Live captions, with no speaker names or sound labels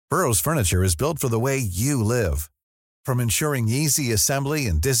Burrow's furniture is built for the way you live. From ensuring easy assembly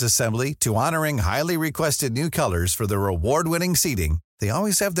and disassembly to honoring highly requested new colors for their award-winning seating, they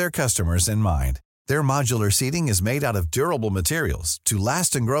always have their customers in mind. Their modular seating is made out of durable materials to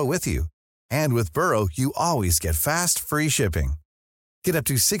last and grow with you. And with Burrow, you always get fast, free shipping. Get up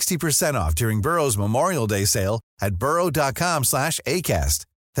to 60% off during Burrow's Memorial Day sale at burrow.com/ACAST.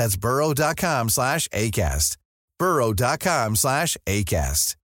 That's burrow.com/ACAST.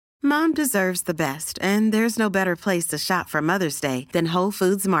 burrow.com/ACAST. Mom deserves the best, and there's no better place to shop for Mother's Day than Whole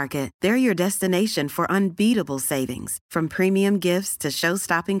Foods Market. They're your destination for unbeatable savings, from premium gifts to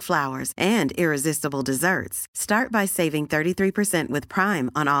show-stopping flowers and irresistible desserts. Start by saving 33% with Prime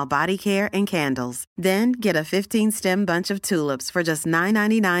on all body care and candles. Then get a 15-stem bunch of tulips for just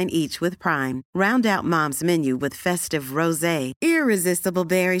 $9.99 each with Prime. Round out Mom's menu with festive rosé, irresistible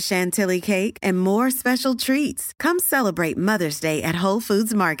berry chantilly cake, and more special treats. Come celebrate Mother's Day at Whole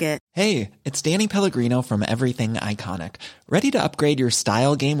Foods Market. Hey, it's Danny Pellegrino from Everything Iconic. Ready to upgrade your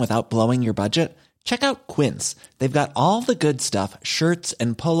style game without blowing your budget? Check out Quince. They've got all the good stuff, shirts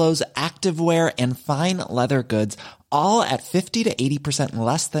and polos, activewear, and fine leather goods, all at 50 to 80%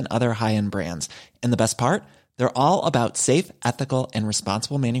 less than other high-end brands. And the best part? They're all about safe, ethical, and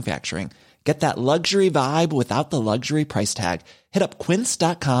responsible manufacturing. Get that luxury vibe without the luxury price tag. Hit up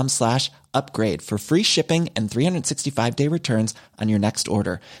quince.com/upgrade for free shipping and 365-day returns on your next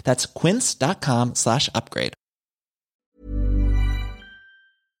order. That's quince.com/upgrade.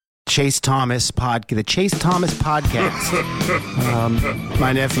 The Chase Thomas podcast.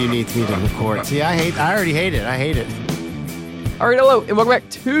 My nephew needs me to record. See, I already hate it. I hate it. All right, hello, and welcome back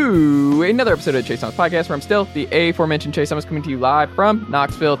to another episode of the Chase Thomas Podcast, where I'm still the aforementioned Chase Thomas, coming to you live from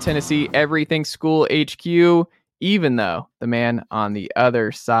Knoxville, Tennessee, Everything School HQ, even though the man on the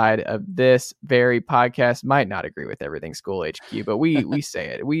other side of this very podcast might not agree with Everything School HQ, but we say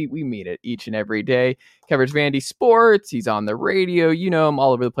it. We mean it each and every day. Covers VandySports. He's on the radio. You know him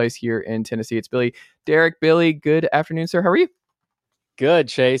all over the place here in Tennessee. It's Billy. Derrick, Billy, good afternoon, sir. How are you? Good,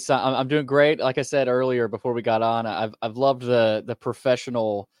 Chase. I'm doing great. Like I said earlier before we got on, I've loved the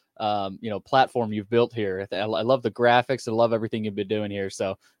professional platform you've built here. I love the graphics and love everything you've been doing here.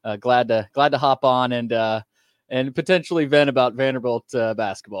 So glad to hop on and potentially vent about Vanderbilt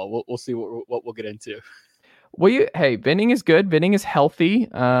basketball. We'll see what we'll get into. Well, venting is good. Venting is healthy.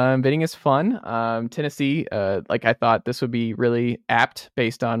 Venting is fun. Tennessee, I thought this would be really apt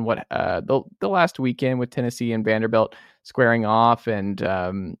based on what the last weekend with Tennessee and Vanderbilt squaring off, and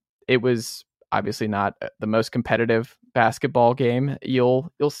it was obviously not the most competitive basketball game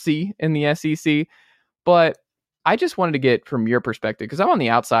you'll see in the SEC. But I just wanted to get from your perspective, because I'm on the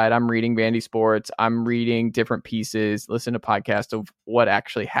outside. I'm reading VandySports. I'm reading different pieces, listen to podcasts of what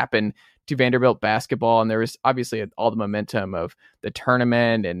actually happened to Vanderbilt basketball. And there was obviously all the momentum of the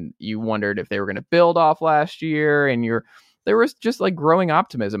tournament, and you wondered if they were going to build off last year. And there was just like growing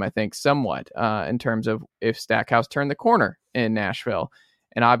optimism, I think, somewhat in terms of if Stackhouse turned the corner in Nashville.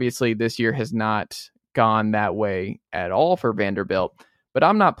 And obviously this year has not gone that way at all for Vanderbilt. But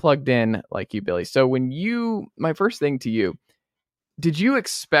I'm not plugged in like you, Billy. So my first thing to you, did you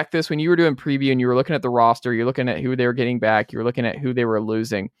expect this when you were doing preview and you were looking at the roster, you're looking at who they were getting back, you were looking at who they were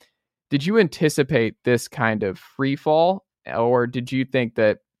losing? Did you anticipate this kind of free fall, or did you think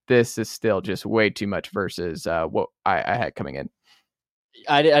that this is still just way too much versus what I had coming in?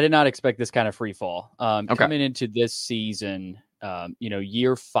 I did not expect this kind of free fall. Okay. Coming into this season,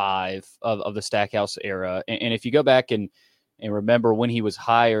 year 5 of the Stackhouse era. And if you go back and remember when he was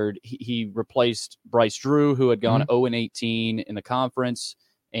hired, he replaced Bryce Drew, who had gone 0-18 in the conference.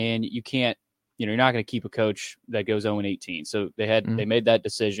 And you can't, you're not going to keep a coach that goes 0-18. So they made that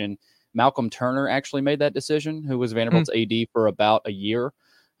decision. Malcolm Turner actually made that decision, who was Vanderbilt's AD for about a year.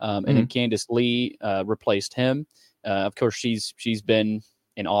 And then Candace Lee replaced him. Of course, she's been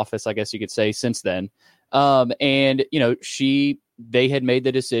in office, I guess you could say, since then. They had made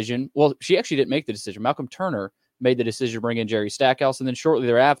the decision. Well, she actually didn't make the decision. Malcolm Turner made the decision to bring in Jerry Stackhouse, and then shortly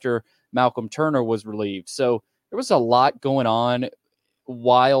thereafter, Malcolm Turner was relieved. So there was a lot going on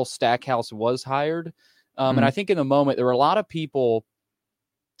while Stackhouse was hired. And I think in the moment, there were a lot of people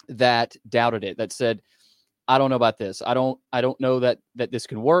that doubted it, that said, I don't know about this. I don't know that this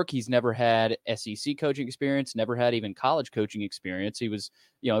can work. He's never had SEC coaching experience, never had even college coaching experience. He was,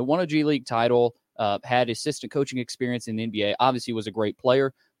 he won a G League title, had assistant coaching experience in the NBA, obviously was a great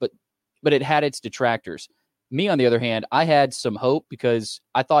player, but it had its detractors. Me, on the other hand, I had some hope because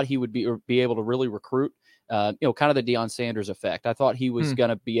I thought he would be able to really recruit, kind of the Deion Sanders effect. I thought he was going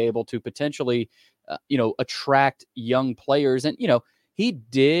to be able to potentially, attract young players. And, he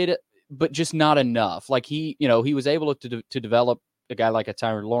did, but just not enough. Like he was able to develop a guy like a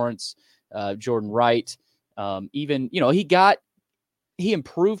Tyron Lawrence, Jordan Wright, even, he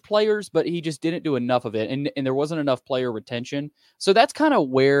improved players, but he just didn't do enough of it. And there wasn't enough player retention. So that's kind of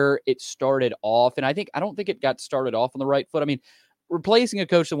where it started off. And I don't think it got started off on the right foot. I mean, replacing a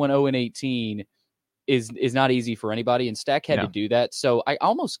coach that went 0-18 is not easy for anybody. And Stack had to do that. So I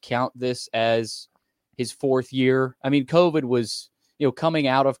almost count this as his fourth year. I mean, COVID was, coming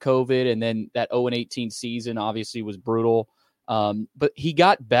out of COVID, and then that 0-18 season obviously was brutal. But he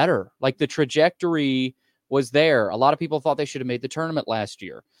got better. Like, the trajectory was there. A lot of people thought they should have made the tournament last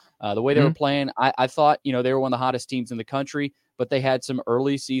year. The way they were playing, I thought, they were one of the hottest teams in the country, but they had some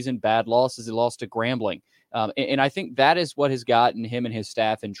early season bad losses. They lost to Grambling. And I think that is what has gotten him and his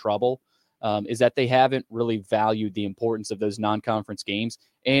staff in trouble, is that they haven't really valued the importance of those non-conference games.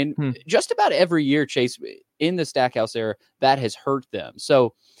 And just about every year, Chase, in the Stackhouse era, that has hurt them.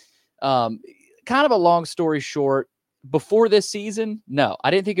 So kind of a long story short, before this season, no,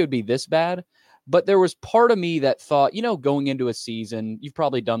 I didn't think it would be this bad. But there was part of me that thought, going into a season, you've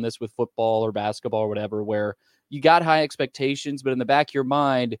probably done this with football or basketball or whatever, where you got high expectations, but in the back of your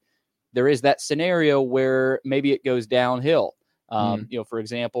mind, there is that scenario where maybe it goes downhill. For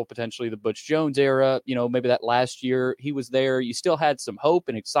example, potentially the Butch Jones era, maybe that last year he was there. You still had some hope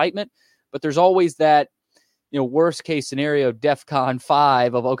and excitement, but there's always that, worst case scenario, DEFCON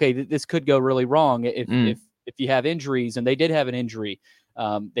 5 of, okay, this could go really wrong if you have injuries, and they did have an injury.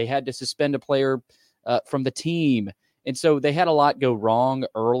 They had to suspend a player from the team. And so they had a lot go wrong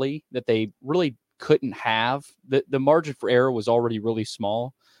early that they really couldn't have. The margin for error was already really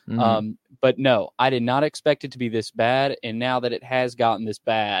small. But no, I did not expect it to be this bad. And now that it has gotten this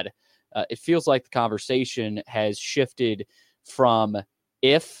bad, it feels like the conversation has shifted from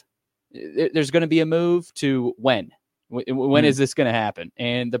if there's going to be a move to when. When is this going to happen?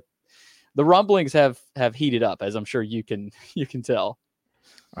 And the rumblings have heated up, as I'm sure you can tell.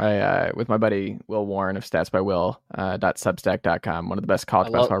 I with my buddy Will Warren of Stats by Will .substack.com, one of the best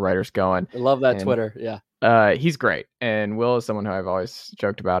college basketball writers going. I love that. And Twitter. Yeah. He's great. And Will is someone who I've always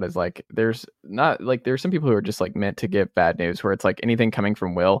joked about is like, there's some people who are just like meant to give bad news, where it's like anything coming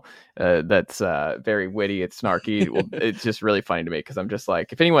from Will that's very witty, it's snarky. It's just really funny to me, because I'm just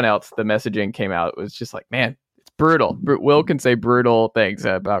like, if anyone else, the messaging came out, it was just like, man, it's brutal. Will can say brutal things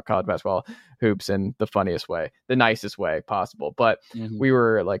about college basketball hoops in the funniest way, the nicest way possible. But we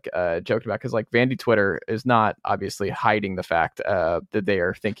were like joking about, because like Vandy Twitter is not obviously hiding the fact that they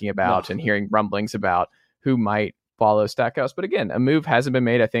are thinking about and hearing rumblings about who might follow Stackhouse. But again, a move hasn't been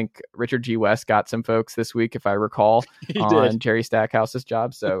made. I think Richard G. West got some folks this week, if I recall, on Jerry Stackhouse's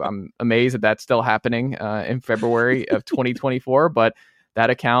job. So I'm amazed that that's still happening in February of 2024. But that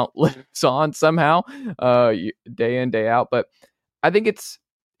account lives on somehow, day in, day out. But I think it's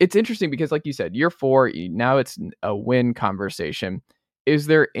interesting because, like you said, year 4, now it's a win conversation. Is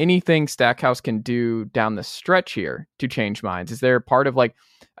there anything Stackhouse can do down the stretch here to change minds? Is there part of, like,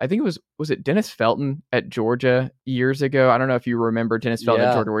 I think it was it Dennis Felton at Georgia years aago? I don't know if you remember Dennis Felton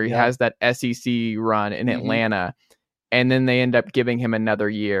at Georgia, where he has that SEC run in Atlanta, and then they end up giving him another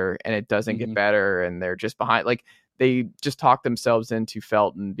year and it doesn't get better, and they're just behind. Like, they just talked themselves into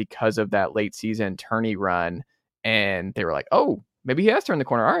Felton because of that late season tourney run, and they were like, oh, maybe he has turned the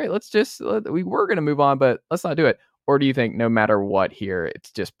corner. All right, we were going to move on, but let's not do it. Or do you think no matter what here,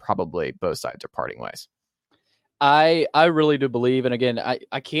 it's just probably both sides are parting ways? I really do believe, and again,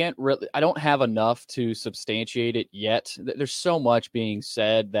 I can't really, I don't have enough to substantiate it yet. There's so much being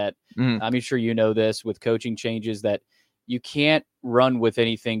said that I'm sure you know this with coaching changes, that you can't run with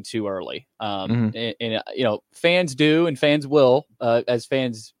anything too early. And fans do, and fans will, as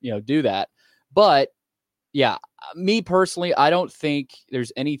fans, do that. But yeah, me personally, I don't think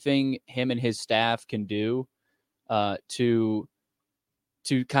there's anything him and his staff can do to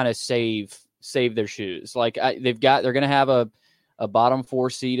kind of save their shoes. Like, they're going to have a bottom 4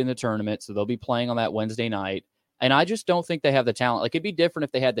 seed in the tournament, so they'll be playing on that Wednesday night. And I just don't think they have the talent. Like, it'd be different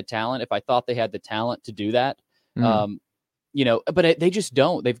if they had the talent, if I thought they had the talent to do that. But they just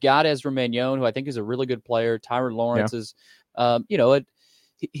don't. They've got Ezra Mannion, who I think is a really good player. Tyron Lawrence is,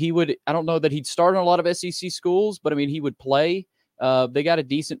 he would, I don't know that he'd start in a lot of SEC schools, but I mean, he would play. They got a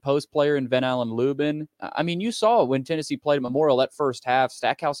decent post player in Van Allen Lubin. I mean, you saw when Tennessee played at Memorial that first half,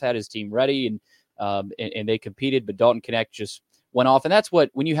 Stackhouse had his team ready and they competed, but Dalton Knecht just went off. And that's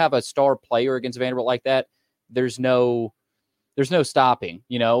when you have a star player against Vanderbilt like that, there's no stopping,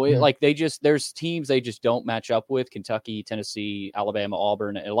 like there's teams they just don't match up with. Kentucky, Tennessee, Alabama,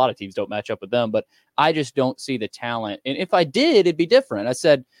 Auburn, and a lot of teams don't match up with them, but I just don't see the talent. And if I did, it'd be different. I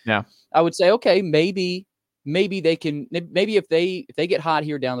said, I would say, okay, maybe they can, maybe if they get hot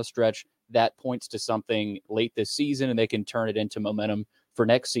here down the stretch, that points to something late this season and they can turn it into momentum for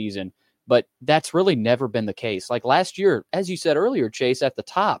next season. But that's really never been the case. Like last year, as you said earlier, Chase, at the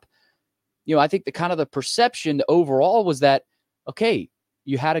top, I think the perception overall was that, okay,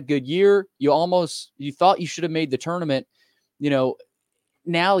 you had a good year. You thought you should have made the tournament.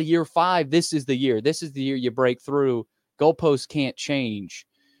 Now year 5, this is the year. This is the year you break through. Goalposts can't change,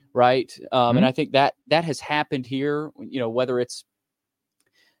 right? And I think that has happened here, whether it's,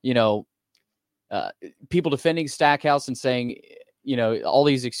 people defending Stackhouse and saying, all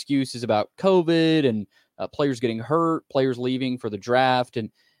these excuses about COVID and players getting hurt, players leaving for the draft, and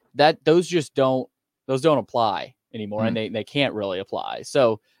those don't apply anymore, and they can't really apply.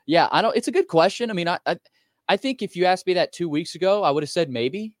 So yeah, it's a good question. I mean, I think if you asked me that 2 weeks ago, I would have said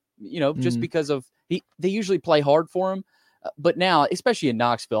maybe, just because of they usually play hard for him. But now, especially in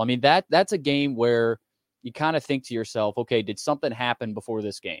Knoxville, I mean, that's a game where you kind of think to yourself, okay, did something happen before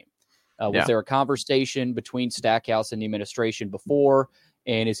this game? Was there a conversation between Stackhouse and the administration before?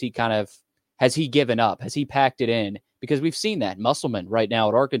 And has he given up? Has he packed it in? Because we've seen that Musselman right now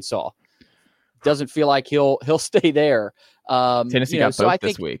at Arkansas doesn't feel like he'll stay there. Tennessee got both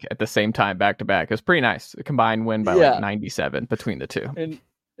this week at the same time, back to back. It was pretty nice. A combined win by like 97 between the two.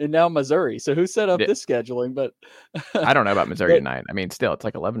 And now Missouri. So who set up this scheduling? But I don't know about Missouri tonight. I mean, still, it's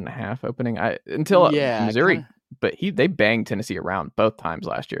like 11.5 opening. Missouri, but they banged Tennessee around both times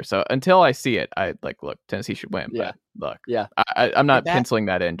last year. So until I see it, look, Tennessee should win. Yeah. But look, I'm not penciling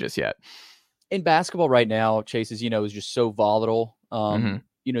that in just yet. In basketball right now, Chase, as is just so volatile.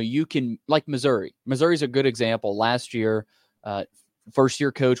 You can, like Missouri's a good example. Last year, first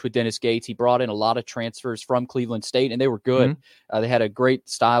year coach with Dennis Gates, he brought in a lot of transfers from Cleveland State, and they were good. They had a great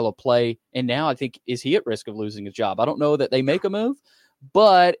style of play. And now I think, is he at risk of losing his job? I don't know that they make a move,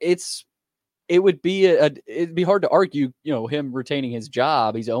 but it'd be hard to argue, him retaining his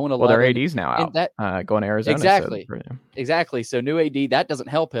job. He's 0-11. Well, their AD's now out, going to Arizona. Exactly. So new AD, that doesn't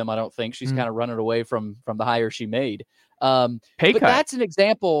help him. I don't think. She's kind of running away from the hire she made. But that's an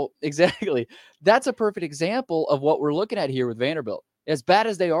example. Exactly. That's a perfect example of what we're looking at here with Vanderbilt. As bad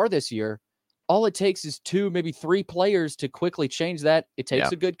as they are this year, all it takes is 2, maybe 3 players to quickly change that. It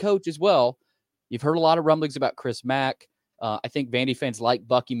takes a good coach as well. You've heard a lot of rumblings about Chris Mack. I think Vandy fans like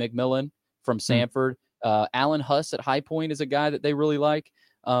Bucky McMillan from Samford. Alan Huss at High Point is a guy that they really like.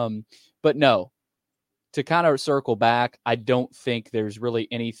 But no, to kind of circle back, I don't think there's really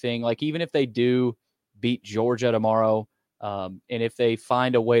anything, like, even if they do beat Georgia tomorrow, and if they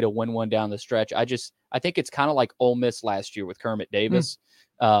find a way to win one down the stretch, I think it's kind of like Ole Miss last year with Kermit Davis.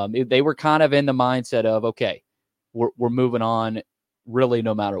 They were kind of in the mindset of, okay, we're moving on really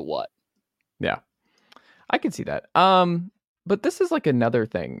no matter what. Yeah, I can see that. But this is like another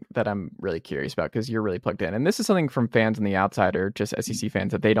thing that I'm really curious about, because you're really plugged in. And this is something from fans on the outside, or just SEC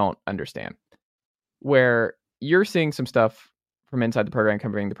fans, that they don't understand, where you're seeing some stuff from inside the program,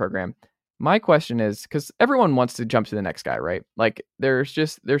 covering the program. My question is, because everyone wants to jump to the next guy, right? Like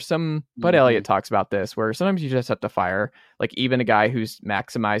there's some, Bud Elliott talks about this, where sometimes you just have to fire, like, even a guy who's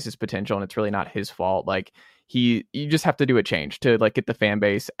maximized his potential and it's really not his fault. Like you just have to do a change to like get the fan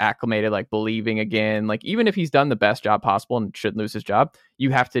base acclimated, like believing again. Like even if he's done the best job possible and shouldn't lose his job, you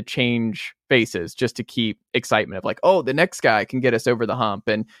have to change faces just to keep excitement of like, oh, the next guy can get us over the hump.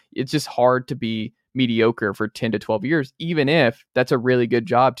 And it's just hard to be mediocre for 10 to 12 years, even if that's a really good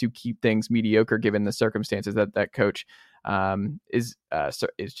job to keep things mediocre given the circumstances that coach is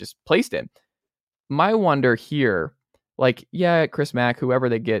just placed in. My wonder here, like, Chris Mack, whoever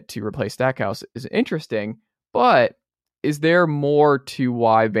they get to replace Stackhouse is interesting, but is there more to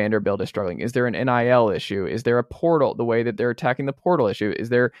why Vanderbilt is struggling? Is there an NIL issue? Is there a portal, the way that they're attacking the portal issue? Is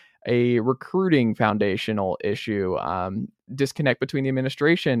there a recruiting foundational issue, disconnect between the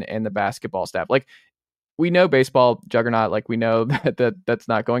administration and the basketball staff? Like, we know baseball juggernaut, like we know that's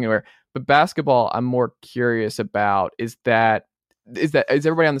not going anywhere, but basketball, I'm more curious about, is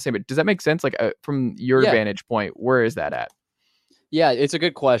everybody on the same page? Does that make sense? Like from your vantage point, where is that at? Yeah, it's a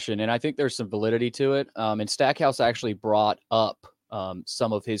good question, and I think there's some validity to it. And Stackhouse actually brought up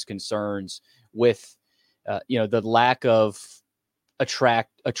some of his concerns with, the lack of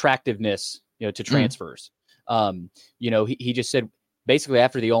attractiveness, to transfers. He just said basically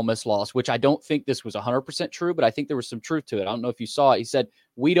after the Ole Miss loss, which I don't think this was 100% true, but I think there was some truth to it. I don't know if you saw it. He said,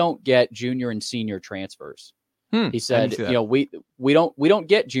 we don't get junior and senior transfers. He said, we don't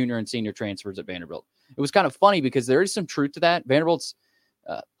get junior and senior transfers at Vanderbilt. It was kind of funny because there is some truth to that. Vanderbilt's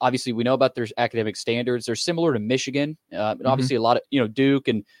obviously, we know about their academic standards. They're similar to Michigan, and obviously a lot of, Duke,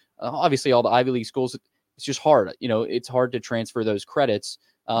 and obviously all the Ivy League schools. It's just hard. It's hard to transfer those credits.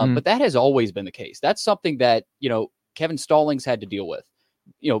 But that has always been the case. That's something that, Kevin Stallings had to deal with.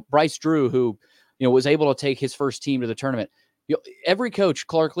 Bryce Drew, who, was able to take his first team to the tournament. Every coach,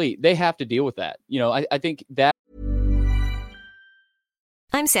 Clark Lee, they have to deal with that. I think that.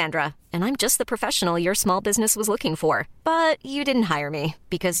 I'm Sandra, and I'm just the professional your small business was looking for. But you didn't hire me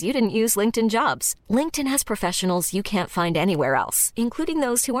because you didn't use LinkedIn Jobs. LinkedIn has professionals you can't find anywhere else, including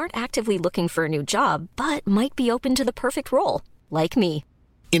those who aren't actively looking for a new job, but might be open to the perfect role, like me.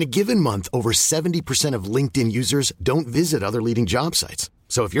 In a given month, over 70% of LinkedIn users don't visit other leading job sites.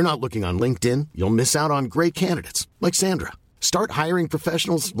 So if you're not looking on LinkedIn, you'll miss out on great candidates like Sandra. Start hiring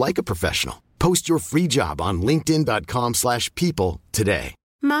professionals like a professional. Post your free job on linkedin.com/people today.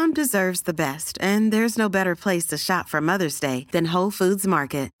 Mom deserves the best, and there's no better place to shop for Mother's Day than Whole Foods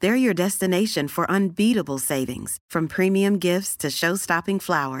Market. They're your destination for unbeatable savings, from premium gifts to show-stopping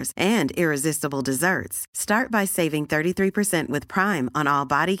flowers and irresistible desserts. Start by saving 33% with Prime on all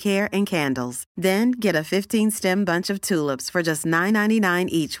body care and candles. Then get a 15-stem bunch of tulips for just $9.99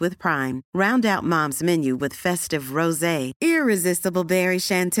 each with Prime. Round out Mom's menu with festive rosé, irresistible berry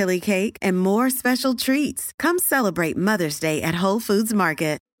chantilly cake, and more special treats. Come celebrate Mother's Day at Whole Foods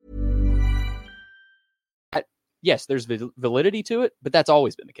Market. Yes, there's validity to it, but that's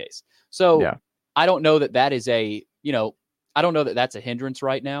always been the case. So Yeah. I don't know that that is I don't know that that's a hindrance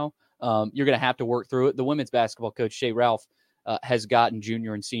right now. You're going to have to work through it. The women's basketball coach, Shea Ralph, has gotten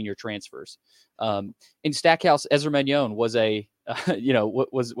junior and senior transfers. In Stackhouse, Ezra Mannion was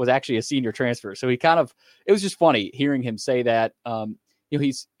was actually a senior transfer. So it was just funny hearing him say that.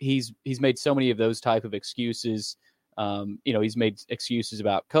 He's made so many of those type of excuses. He's made excuses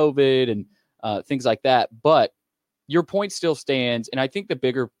about COVID and things like that. But your point still stands, and I think the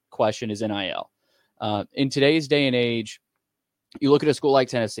bigger question is NIL. In today's day and age, you look at a school like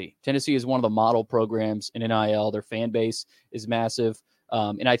Tennessee. Tennessee is one of the model programs in NIL. Their fan base is massive.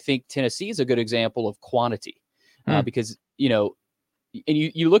 And I think Tennessee is a good example of quantity because, and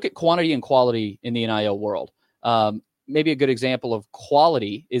you look at quantity and quality in the NIL world. Maybe a good example of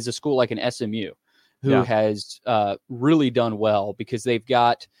quality is a school like an SMU who has really done well because they've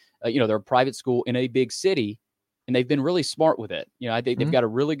got, they're a private school in a big city, and they've been really smart with it. I think they've got a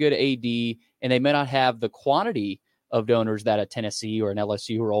really good AD, and they may not have the quantity of donors that a Tennessee or an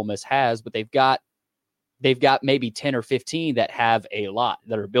LSU or Ole Miss has, but they've got maybe 10 or 15 that have a lot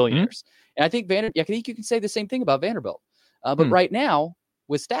that are billionaires. And I think you can say the same thing about Vanderbilt. But right now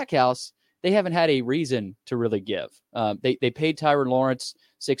with Stackhouse, they haven't had a reason to really give. They paid Tyron Lawrence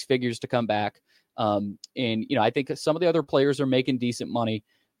 6 figures to come back. And I think some of the other players are making decent money,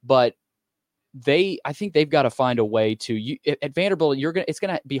 but I think they've got to find a way to at Vanderbilt. It's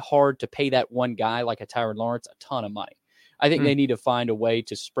going to be hard to pay that one guy like a Tyron Lawrence a ton of money. I think they need to find a way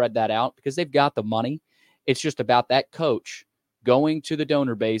to spread that out because they've got the money. It's just about that coach going to the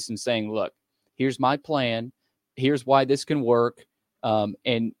donor base and saying, look, here's my plan. Here's why this can work.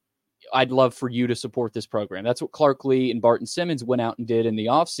 And I'd love for you to support this program. That's what Clark Lee and Barton Simmons went out and did in the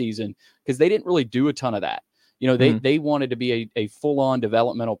offseason because they didn't really do a ton of that. They wanted to be a full-on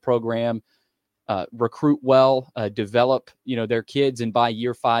developmental program, recruit well, develop, their kids. And by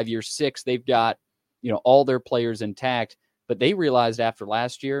year 5, year 6, they've got, all their players intact. But they realized after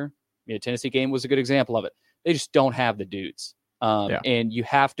last year, Tennessee game was a good example of it. They just don't have the dudes. And you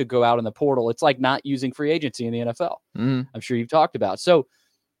have to go out in the portal. It's like not using free agency in the NFL. I'm sure you've talked about. So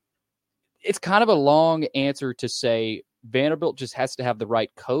it's kind of a long answer to say Vanderbilt just has to have the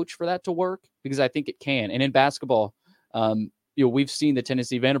right coach for that to work, because I think it can. And in basketball, we've seen the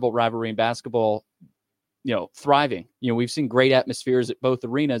Tennessee Vanderbilt rivalry in basketball, thriving. We've seen great atmospheres at both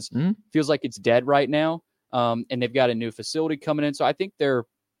arenas. Feels like it's dead right now. And they've got a new facility coming in. So I think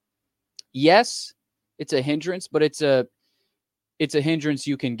yes, it's a hindrance, but it's a hindrance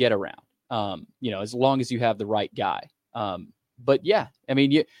you can get around, as long as you have the right guy. But yeah, I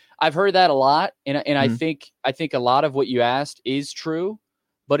mean, I've heard that a lot. And I think a lot of what you asked is true,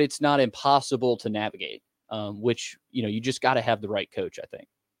 but it's not impossible to navigate, which, you just got to have the right coach, I think.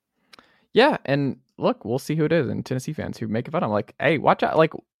 Yeah. And look, we'll see who it is. And Tennessee fans who make fun, I'm like, hey, watch out.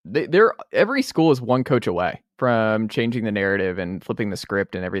 Like every school is one coach away from changing the narrative and flipping the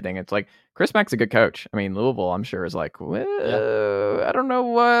script and everything. It's like Chris Mack's a good coach. I mean, Louisville, I'm sure, is like, well, I don't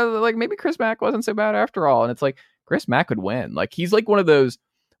know. Like maybe Chris Mack wasn't so bad after all. And it's like, Chris Mack could win. Like he's like one of those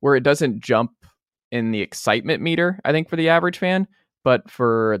where it doesn't jump in the excitement meter, I think, for the average fan. But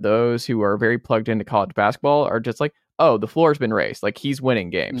for those who are very plugged into college basketball are just like, oh, the floor's been raised. Like he's winning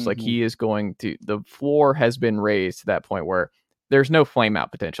games. Like he is the floor has been raised to that point where there's no flame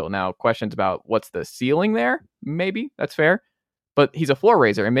out potential. Now, questions about what's the ceiling there? Maybe that's fair. But he's a floor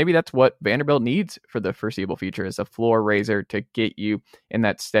raiser, and maybe that's what Vanderbilt needs for the foreseeable future, is a floor raiser to get you in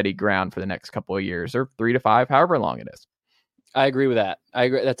that steady ground for the next couple of years, or 3 to 5, however long it is. I agree with that. I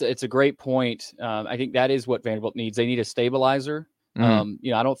agree. It's a great point. I think that is what Vanderbilt needs. They need a stabilizer.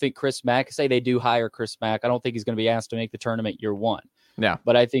 Mm-hmm. I don't think Chris Mack, say they do hire Chris Mack, I don't think he's going to be asked to make the tournament year one. Yeah.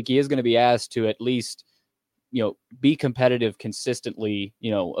 But I think he is going to be asked to at least, be competitive consistently,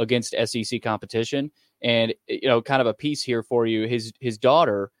 against SEC competition. And, kind of a piece here for you. His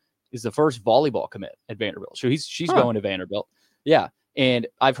daughter is the first volleyball commit at Vanderbilt. So she's going to Vanderbilt. Yeah. And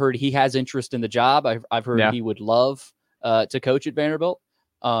I've heard he has interest in the job. I've heard he would love to coach at Vanderbilt.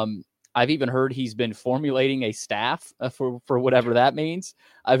 I've even heard he's been formulating a staff for whatever that means.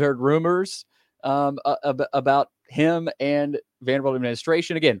 I've heard rumors about him and Vanderbilt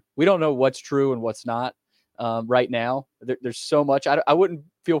administration. Again, we don't know what's true and what's not right now. There's so much. I wouldn't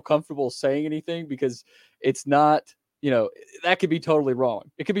feel comfortable saying anything because it's not, that could be totally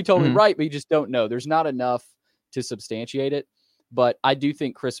wrong. It could be totally right, but you just don't know. There's not enough to substantiate it. But I do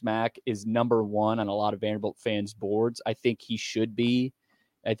think Chris Mack is number one on a lot of Vanderbilt fans' boards. I think he should be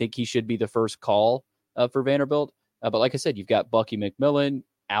the first call for Vanderbilt. But like I said, you've got Bucky McMillan,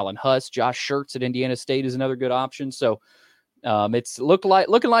 Alan Huss, Josh Schertz at Indiana State is another good option. So it's looking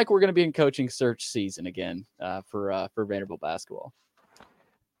like we're going to be in coaching search season again for Vanderbilt basketball.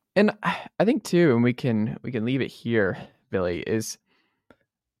 And I think too, and we can leave it here, Billy, is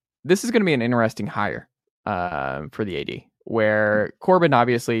this is going to be an interesting hire for the AD. Where Corbin,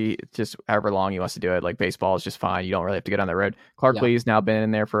 obviously, just however long he wants to do it, like baseball is just fine. You don't really have to get on the road. Clark Lee's now been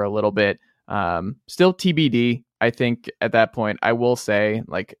in there for a little bit. Still TBD, I think, at that point. I will say,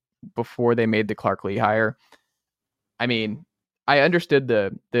 like, before they made the Clark Lee hire, I mean, I understood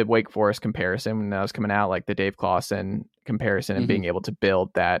the Wake Forest comparison when that was coming out, like the Dave Clawson comparison and being able to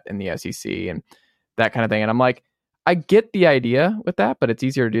build that in the SEC and that kind of thing. And I'm like, I get the idea with that, but it's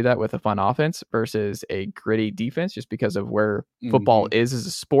easier to do that with a fun offense versus a gritty defense just because of where football is as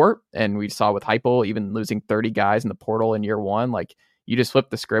a sport. And we saw with Heupel, even losing 30 guys in the portal in year one, like you just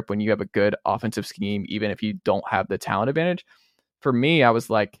flip the script when you have a good offensive scheme, even if you don't have the talent advantage. For me, I was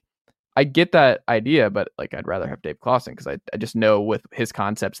like, I get that idea, but like I'd rather have Dave Clawson because I just know with his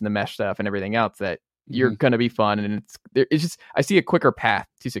concepts and the mesh stuff and everything else that you're going to be fun. And it's just, I see a quicker path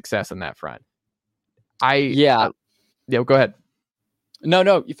to success on that front. Yeah, go ahead.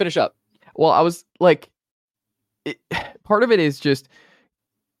 No, you finish up. Well, I was like, part of it is just,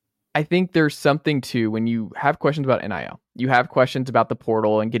 I think there's something to when you have questions about NIL, you have questions about the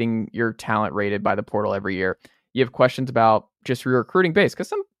portal and getting your talent rated by the portal every year. You have questions about just your recruiting base because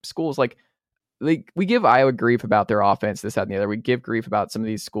some schools we give Iowa grief about their offense, this, that, and the other. We give grief about some of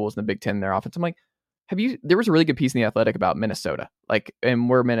these schools in the Big Ten, their offense. I'm like, there was a really good piece in The Athletic about Minnesota, and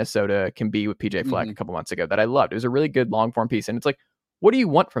where Minnesota can be with PJ Fleck a couple months ago that I loved. It was a really good long form piece. And it's like, what do you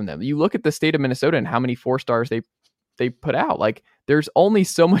want from them? You look at the state of Minnesota and how many 4-stars they put out. Like there's only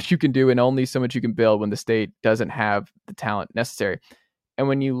so much you can do and only so much you can build when the state doesn't have the talent necessary. And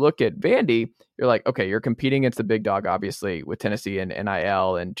when you look at Vandy, you're like, okay, you're competing against the big dog, obviously, with Tennessee and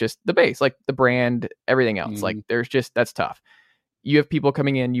NIL and just the base, like the brand, everything else. Like that's tough. You have people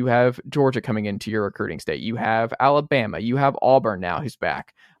coming in. You have Georgia coming into your recruiting state. You have Alabama. You have Auburn now who's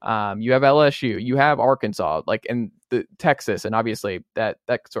back. You have LSU. You have Arkansas, and the Texas, and obviously that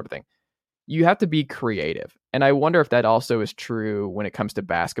sort of thing. You have to be creative. And I wonder if that also is true when it comes to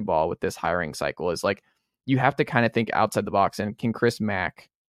basketball with this hiring cycle is like, you have to kind of think outside the box. And can Chris Mack,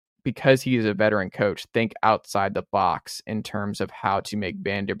 because he is a veteran coach, think outside the box in terms of how to make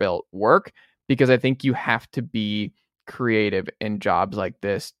Vanderbilt work? Because I think you have to be creative in jobs like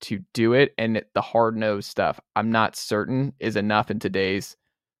this to do it, and the hard-nosed stuff I'm not certain is enough in today's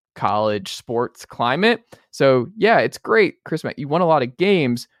college sports climate. So yeah, it's great, Chris Mack, you won a lot of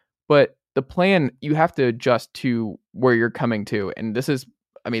games, but the plan, you have to adjust to where you're coming to, and this is,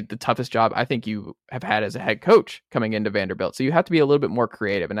 I mean, the toughest job I think you have had as a head coach coming into Vanderbilt. So you have to be a little bit more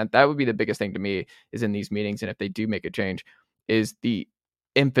creative, and that would be the biggest thing to me is in these meetings, and if they do make a change, is the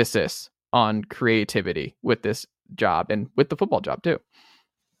emphasis on creativity with this job and with the football job too.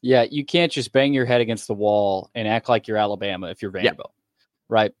 Yeah, you can't just bang your head against the wall and act like you're Alabama if you're Vanderbilt,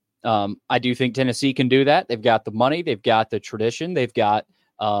 right? I do think Tennessee can do that. They've got the money, they've got the tradition, they've got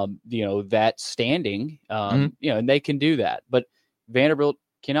that standing, and they can do that. But Vanderbilt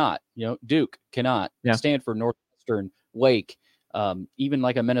cannot. Duke cannot. Stanford, Northwestern, Wake, even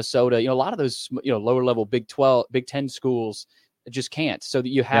like a Minnesota. A lot of those lower level Big 12, Big 10 schools just can't. So that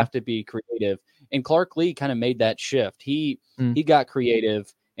you have to be creative. And Clark Lee kind of made that shift. He got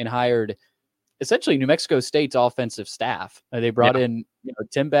creative and hired essentially New Mexico State's offensive staff. They brought in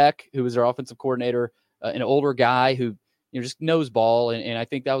Tim Beck, who was their offensive coordinator, an older guy who just knows ball, and I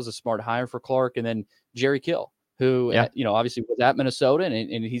think that was a smart hire for Clark. And then Jerry Kill, who obviously was at Minnesota,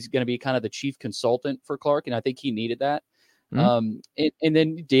 and he's going to be kind of the chief consultant for Clark, and I think he needed that. And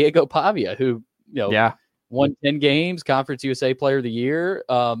then Diego Pavia, who, won 10 games, Conference USA Player of the Year,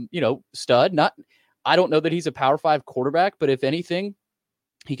 stud. I don't know that he's a Power 5 quarterback, but if anything,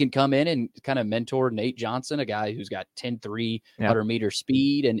 he can come in and kind of mentor Nate Johnson, a guy who's got 10.3 100-meter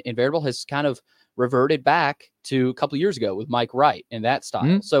speed. And Vanderbilt has kind of reverted back to a couple of years ago with Mike Wright and that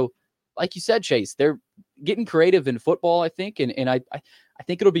style. So like you said, Chase, they're getting creative in football, I think. And I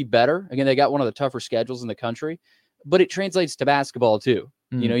think it'll be better. Again, they got one of the tougher schedules in the country, but it translates to basketball too.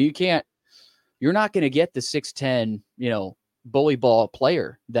 You're not going to get the 6'10", bully ball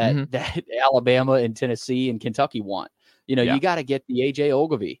player that Alabama and Tennessee and Kentucky want. You got to get the AJ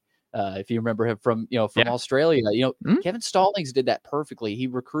Ogilvy. If you remember him from Australia, Kevin Stallings did that perfectly. He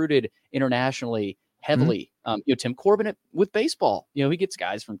recruited internationally heavily. Tim Corbin with baseball, he gets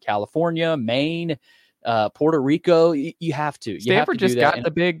guys from California, Maine, Puerto Rico. You have to. Stanford just got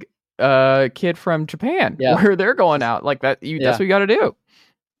the big kid from Japan where they're going out like that. That's what you got to do.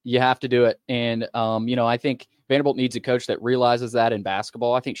 You have to do it. And, I think Vanderbilt needs a coach that realizes that in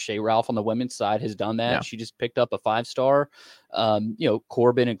basketball. I think Shea Ralph on the women's side has done that. Yeah. She just picked up a 5-star.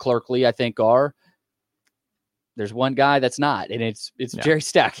 Corbin and Clerkley, I think, are. There's one guy that's not, and it's Jerry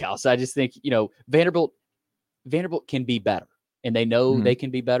Stackhouse. I just think, Vanderbilt can be better, and they know they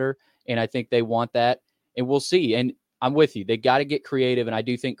can be better, and I think they want that, and we'll see. And I'm with you. They got to get creative, and I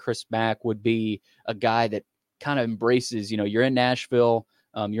do think Chris Mack would be a guy that kind of embraces, you're in Nashville,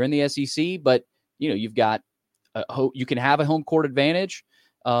 you're in the SEC, but, you've got you can have a home court advantage.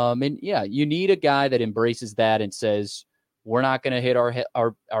 You need a guy that embraces that and says, we're not going to hit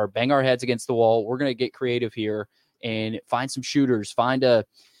our bang our heads against the wall. We're going to get creative here and find some shooters, find a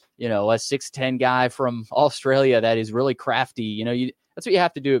 6'10" guy from Australia that is really crafty. That's what you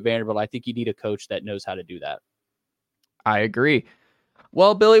have to do at Vanderbilt. I think you need a coach that knows how to do that. I agree.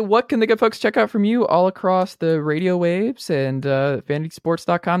 Well, Billy, what can the good folks check out from you all across the radio waves and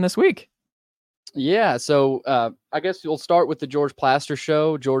VandySports.com this week? Yeah, so I guess we'll start with the George Plaster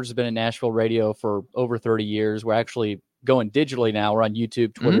Show. George has been in Nashville radio for over 30 years. We're actually going digitally now. We're on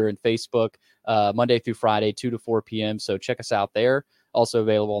YouTube, Twitter, and Facebook Monday through Friday, 2 to 4 p.m. So check us out there. Also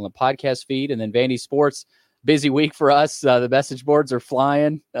available on the podcast feed. And then Vandy Sports, busy week for us. The message boards are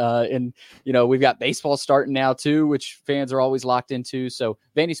flying. And, we've got baseball starting now too, which fans are always locked into. So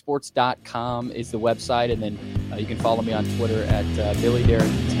VandySports.com is the website. And then you can follow me on Twitter at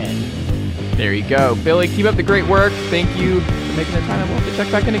BillyDerrick10. There you go. Billy, keep up the great work. Thank you for making the time. We'll have to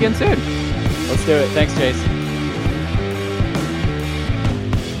check back in again soon. Let's do it. Thanks, Chase.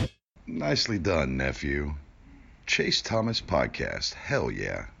 Nicely done, nephew. Chase Thomas Podcast. Hell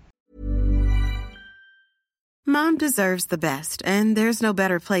yeah. Mom deserves the best, and there's no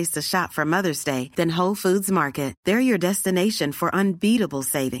better place to shop for Mother's Day than Whole Foods Market. They're your destination for unbeatable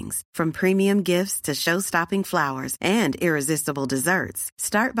savings, from premium gifts to show-stopping flowers and irresistible desserts.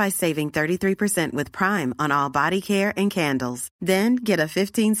 Start by saving 33% with Prime on all body care and candles. Then get a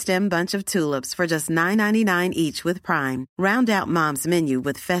 15-stem bunch of tulips for just $9.99 each with Prime. Round out Mom's menu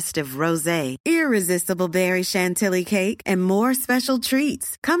with festive rosé, irresistible berry chantilly cake, and more special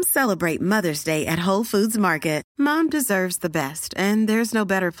treats. Come celebrate Mother's Day at Whole Foods Market. Mom deserves the best, and there's no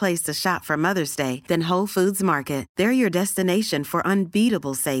better place to shop for Mother's Day than Whole Foods Market. They're your destination for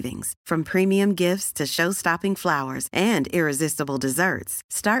unbeatable savings, from premium gifts to show-stopping flowers and irresistible desserts.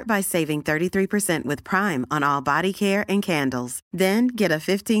 Start by saving 33% with Prime on all body care and candles. Then get a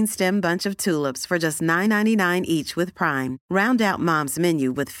 15-stem bunch of tulips for just $9.99 each with Prime. Round out Mom's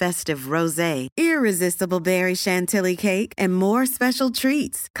menu with festive rosé, irresistible berry chantilly cake, and more special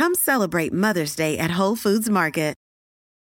treats. Come celebrate Mother's Day at Whole Foods Market.